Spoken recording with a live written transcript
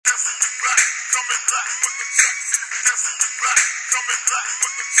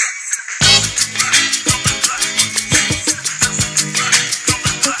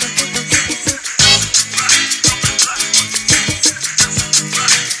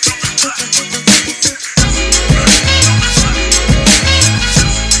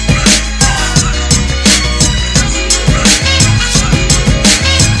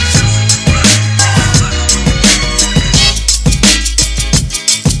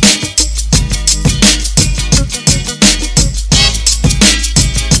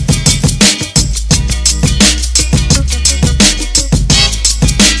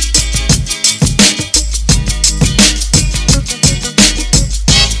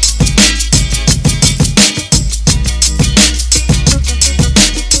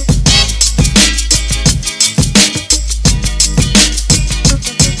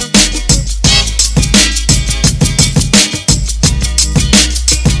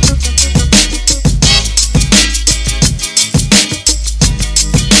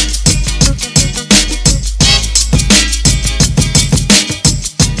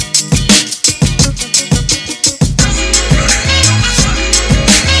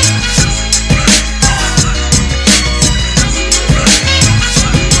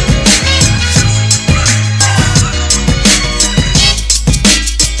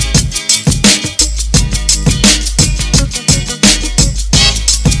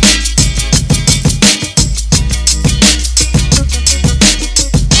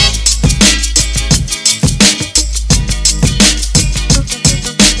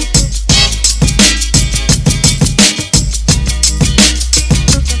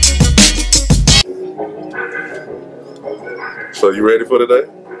So you ready for today?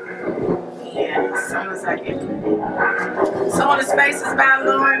 Yeah, as soon as I get it. So the Spaces by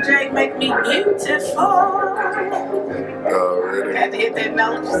Lauren J. Make me beautiful. Already. Had to hit that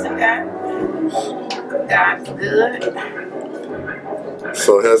note, you see that? God's good.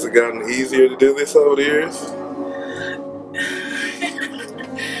 So has it gotten easier to do this over the years?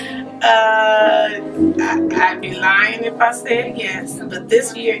 I'd be lying if I said yes, but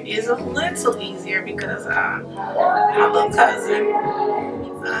this year is a little easier because my little cousin,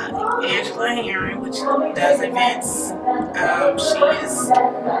 Angela Herring, which does events, she is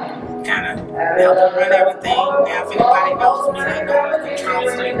kind of helping run everything. Now, if anybody knows me, they know I'm a control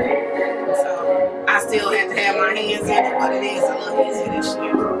freak. So I still have to have my hands in it, but it is a little easier this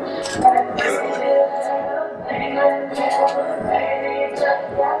year. It's a little easier.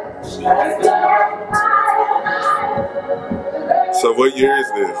 So what year is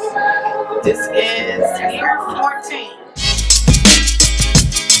this? This is year 14.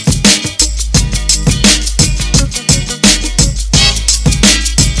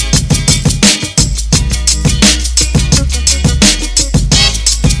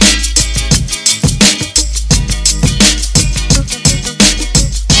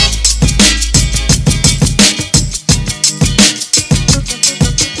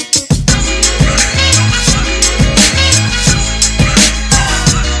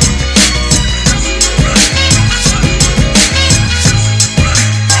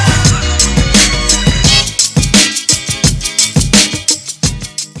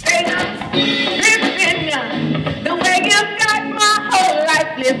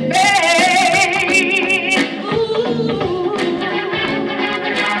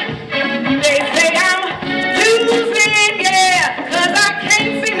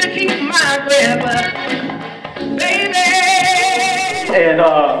 And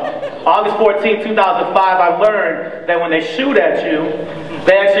August 14, 2005, I learned that when they shoot at you,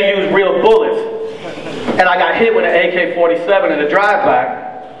 they actually use real bullets. And I got hit with an AK-47 in a drive-by.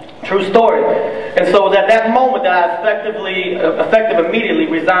 True story. And so it was at that moment that I effective immediately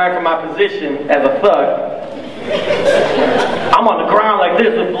resigned from my position as a thug. I'm on the ground like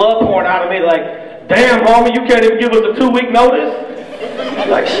this with blood pouring out of me like, damn, homie, you can't even give us a 2-week notice?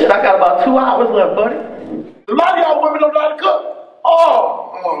 Like, shit, I got about 2 hours left, buddy. A lot of y'all women don't know how to cook.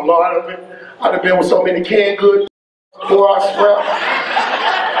 Oh Lord, I've been with so many canned goods before I scrap.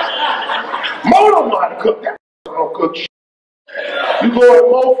 Mo don't know how to cook that. Don't cook shit. You go to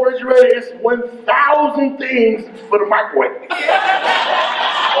Mo refrigerator, it's 1,000 things for the microwave.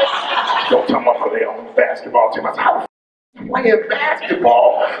 Don't tell me I'm gonna lay on the basketball team. I said, how the f playing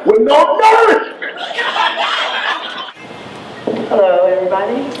basketball with no nourishment? Hello,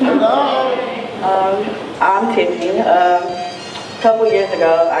 everybody. Hello. I'm Tiffany. A couple years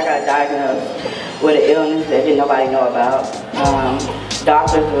ago, I got diagnosed with an illness that didn't nobody know about.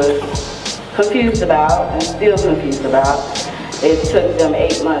 Doctors was confused about and still confused about. It took them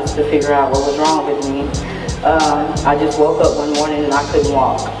 8 months to figure out what was wrong with me. I just woke up one morning and I couldn't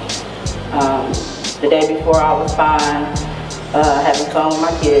walk. The day before I was fine, having fun with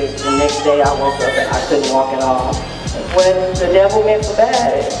my kids. The next day I woke up and I couldn't walk at all. When the devil meant for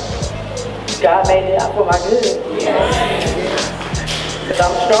bad, God made it out for my good. Because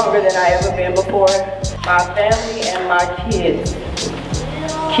I'm stronger than I ever been before. My family and my kids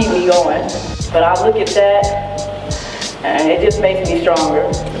keep me going. But I look at that and it just makes me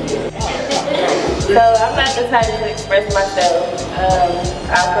stronger. So I'm not the type to express myself.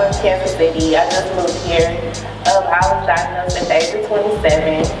 I'm from Kansas City. I just moved here. I was diagnosed at the age of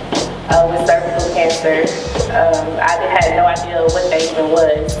 27 with cervical cancer. I had no idea what that even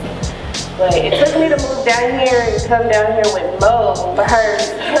was. But it took me to move down here and come down here with Mo for her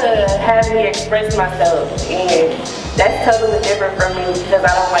to have me express myself. And that's totally different from me because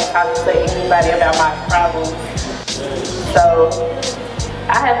I don't like talking to anybody about my problems. So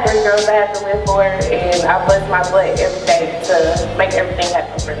I have 3 girls I have to live for, and I bust my butt every day to make everything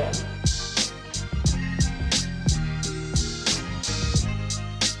happen for them.